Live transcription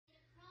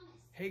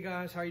Hey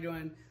guys, how you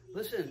doing?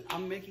 Listen,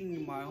 I'm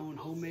making my own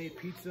homemade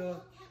pizza,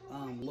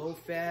 low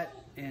fat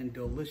and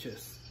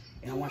delicious.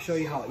 And I want to show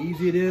you how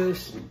easy it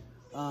is.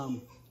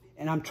 And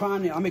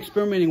I'm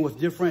experimenting with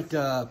different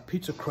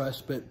pizza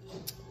crusts, but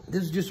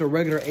this is just a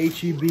regular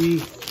HEB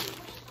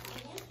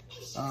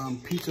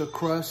pizza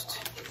crust.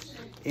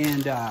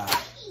 And I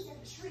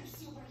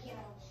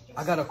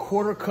got a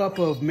 1/4 cup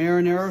of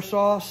marinara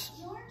sauce.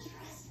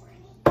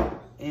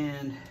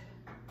 And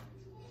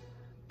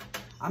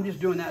I'm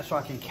just doing that so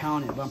I can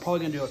count it, but I'm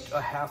probably gonna do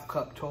a 1/2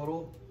 cup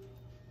total.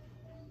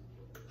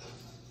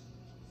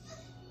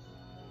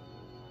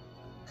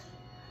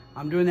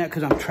 I'm doing that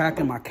because I'm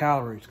tracking my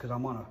calories because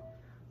I'm on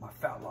my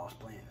fat loss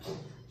plan.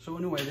 So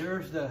anyway,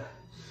 there's the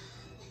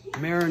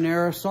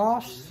marinara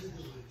sauce.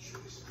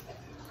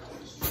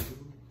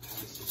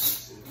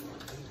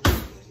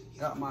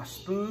 Got my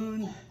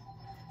spoon.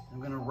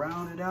 I'm gonna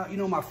round it out. You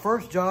know, my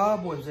first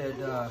job was at,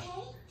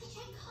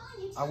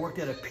 I worked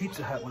at a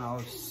Pizza Hut when I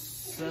was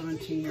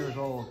 17 years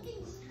old.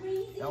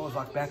 That was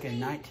like back in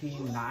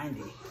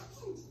 1990.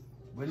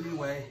 But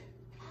anyway,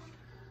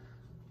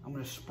 I'm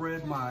gonna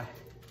spread my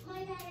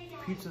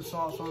pizza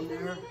sauce on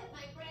there.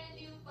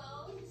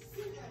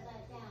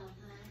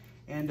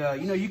 And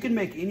you know, you can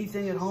make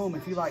anything at home.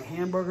 If you like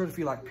hamburgers, if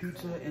you like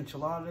pizza,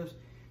 enchiladas,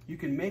 you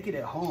can make it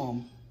at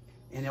home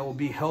and it will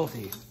be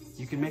healthy.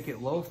 You can make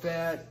it low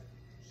fat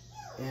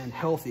and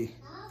healthy.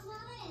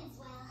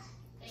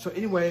 So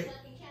anyway,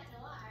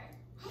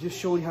 just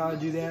showing how to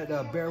do that.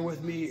 Bear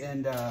with me,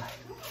 and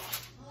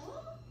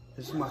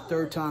this is my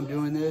 3rd time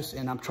doing this,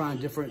 and I'm trying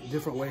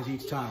different ways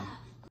each time.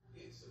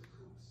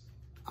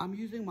 I'm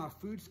using my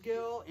food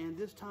scale, and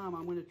this time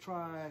I'm going to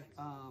try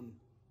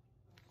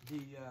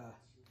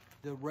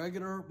the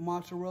regular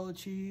mozzarella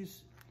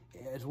cheese,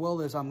 as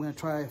well as I'm going to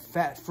try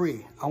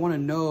fat-free. I want to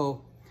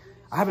know.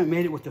 I haven't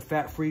made it with the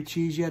fat-free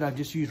cheese yet. I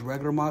just used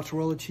regular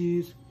mozzarella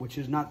cheese, which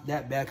is not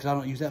that bad because I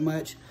don't use that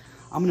much.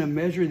 I'm gonna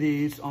measure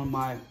these on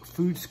my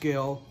food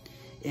scale,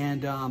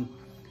 and I'm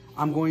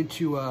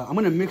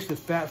gonna mix the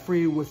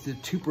fat-free with the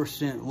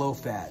 2% low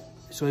fat.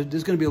 So this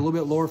is gonna be a little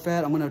bit lower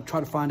fat. I'm gonna try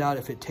to find out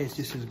if it tastes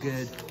just as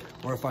good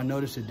or if I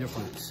notice a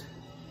difference.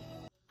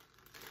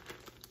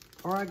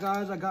 All right,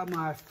 guys, I got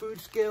my food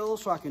scale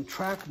so I can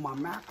track my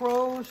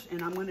macros,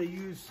 and I'm gonna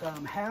use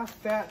half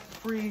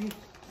fat-free.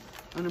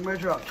 I'm gonna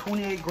measure out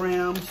 28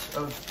 grams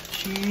of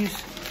cheese.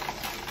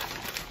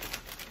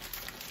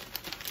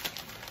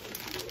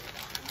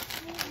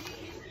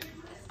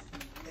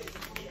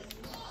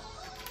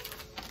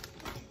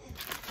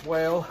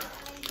 Well,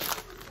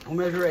 I'll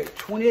measure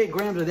 28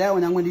 grams of that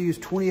one. I'm going to use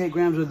 28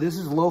 grams of this.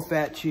 Is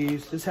low-fat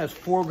cheese. This has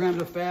 4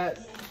 grams of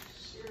fat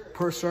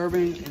per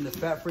serving, and the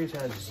fat-free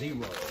has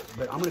 0.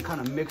 But I'm going to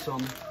kind of mix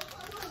them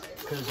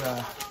because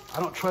I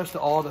don't trust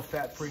all the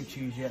fat-free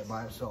cheese yet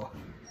by itself.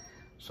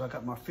 So I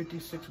got my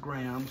 56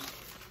 grams.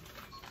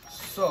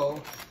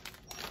 So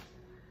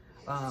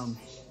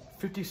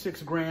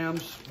 56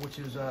 grams, which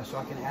is so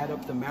I can add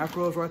up the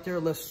macros right there.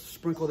 Let's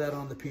sprinkle that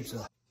on the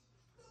pizza.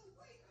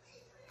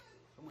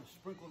 I'm gonna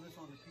sprinkle this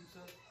on the pizza.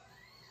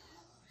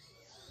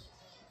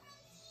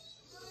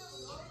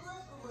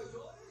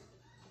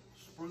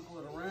 Sprinkle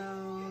it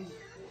around.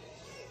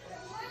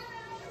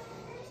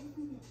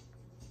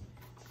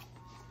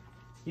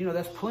 You know,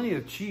 that's plenty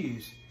of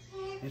cheese.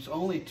 It's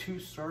only 2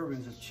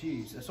 servings of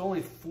cheese. It's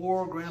only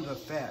 4 grams of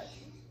fat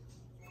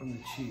from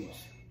the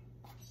cheese.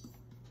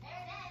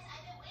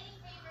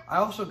 I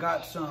also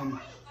got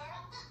some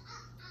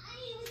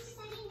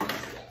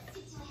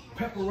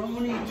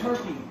pepperoni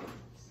turkey.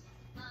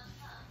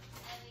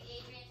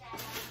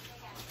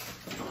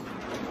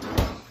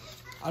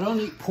 I don't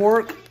eat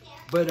pork,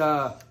 but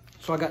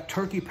so I got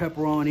turkey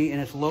pepperoni, and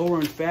it's lower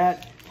in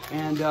fat.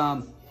 And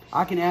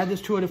I can add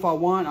this to it if I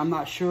want. I'm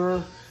not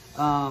sure.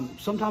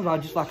 Sometimes I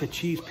just like a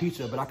cheese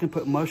pizza, but I can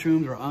put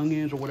mushrooms or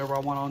onions or whatever I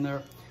want on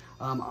there.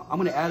 I'm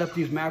going to add up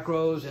these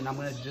macros, and I'm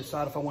going to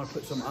decide if I want to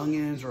put some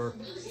onions or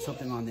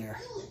something on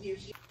there.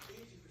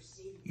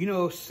 You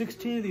know,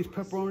 16 of these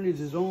pepperonis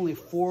is only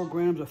 4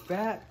 grams of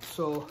fat,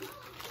 so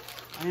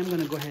I am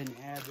going to go ahead and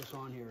add this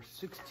on here.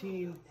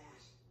 16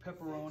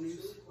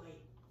 pepperonis,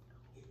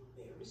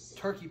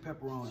 turkey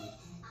pepperoni.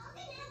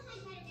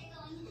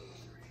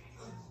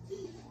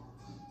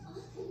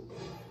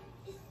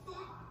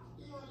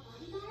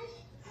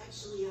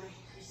 Actually,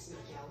 I snuck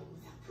out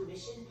without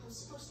permission. I'm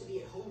supposed to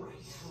be at home right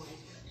now.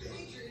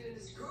 Adrian and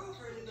his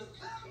girlfriend in the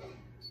fountain.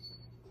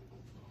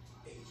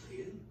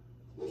 Adrian?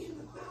 In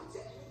the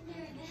fountain?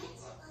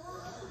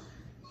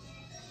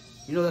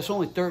 You know, that's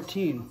only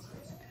 13.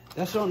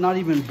 That's not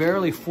even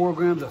barely 4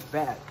 grams of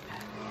fat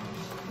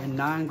and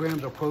 9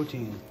 grams of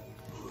protein.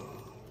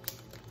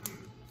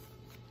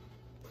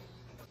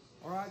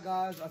 All right,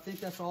 guys, I think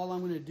that's all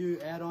I'm going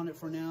to add on it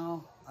for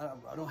now.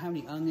 I don't have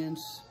any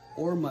onions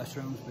or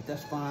mushrooms, but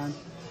that's fine.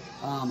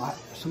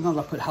 Sometimes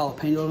I put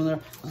jalapenos in there.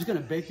 I'm just gonna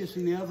bake this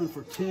in the oven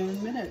for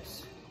 10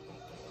 minutes.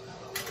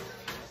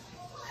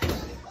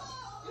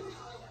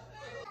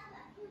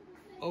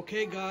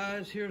 Okay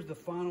guys, here's the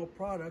final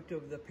product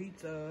of the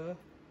pizza.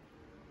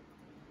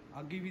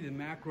 I'll give you the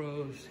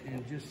macros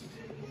in just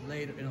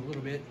later in a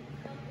little bit.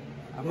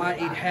 I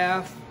might eat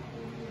half.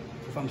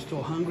 If I'm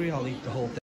still hungry, I'll eat the whole thing.